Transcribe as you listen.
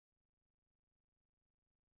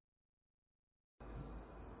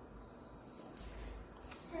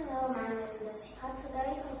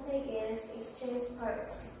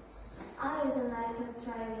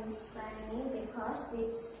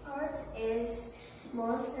the sport is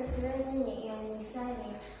most thrilling and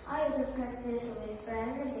exciting. I would practice with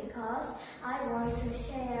friends because I want to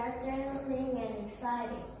share thrilling and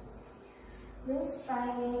exciting.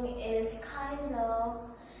 Striking is kind of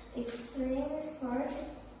extreme sport.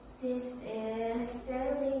 This is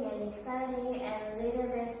thrilling and exciting and a little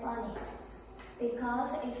bit funny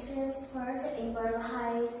because extreme sports involve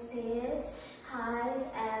high speeds, heights,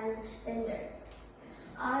 and danger.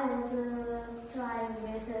 I want to try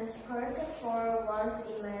with sports for once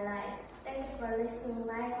in my life. Thank you for listening.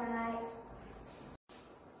 Bye.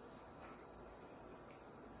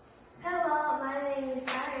 Hello, my name is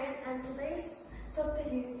Aaron, and today's topic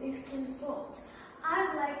is extreme sports.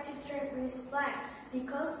 I'd like to try wrist flying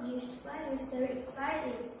because wrist flying is very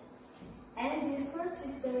exciting. And this sport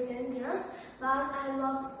is very dangerous, but I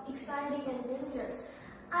love exciting and dangerous.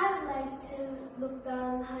 I'd like to look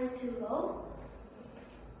down high to low.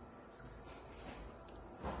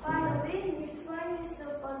 By the way, wrist flying is so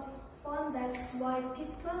fun, that's why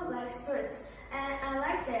people like sports, and I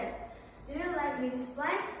like them. Do you like wrist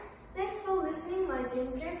flying? Thanks for listening to my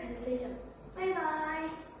Dream presentation. Bye.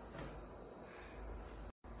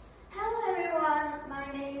 Hello everyone, my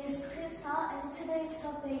name is Crystal and today's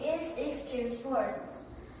topic is extreme sports.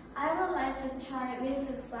 I would like to try wings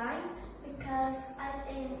flying because I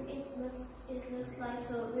think it looks like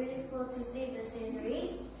so beautiful to see the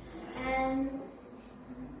scenery and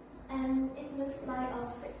it looks like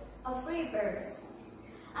a free bird.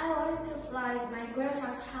 I wanted to fly my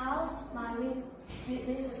grandma's house, my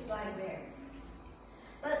wings fly there.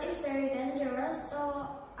 But it's very dangerous, so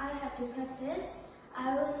I have to practice.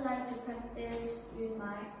 I would like to practice with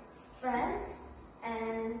my friends,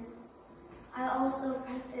 and I also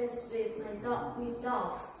practice with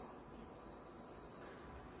dogs.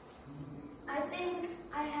 I think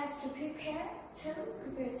I have to prepare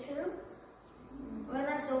too. When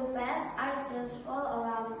I so bad, I just fall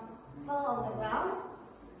on the ground.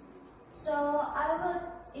 So I would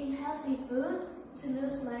eat healthy food to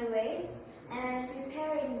lose my weight and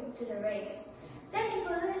preparing to the race. Thank you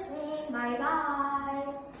for listening. Bye.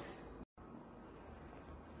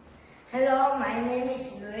 Hello, my name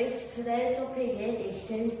is Luis. Today's topic is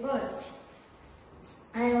extreme sports.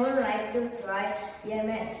 I would like to try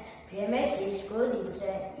BMX. BMX is good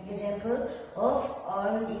example of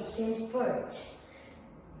all extreme sports.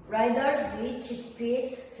 Riders reach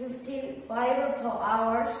speed 55 per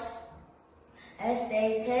hour as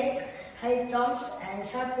they take high jumps and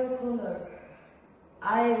sharp corners.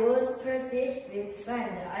 I would practice with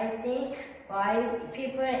friends. I think why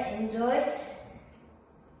people enjoy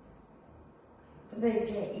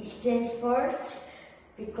extreme sports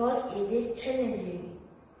because it is challenging.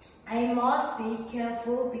 I must be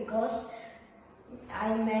careful because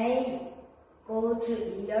I may go to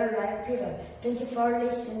real life period. Thank you for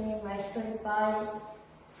listening my story. Bye.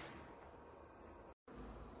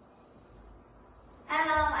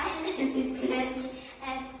 Hello, my name is Jenny,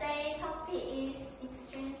 and today's topic is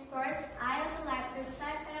extreme sports. I would like to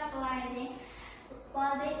try paragliding,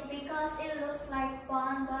 because it looks like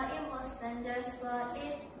fun, but it was dangerous, but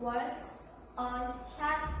it was a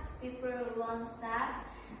shot people won't stop.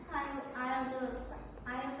 I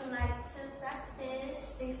would like to practice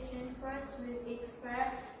extreme sports with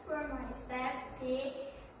experts for my safety.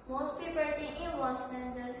 Most people think it was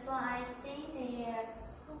dangerous, but I think they are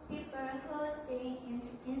people who think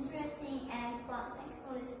interesting and fun. Thank you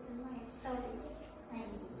for listening to my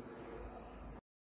story.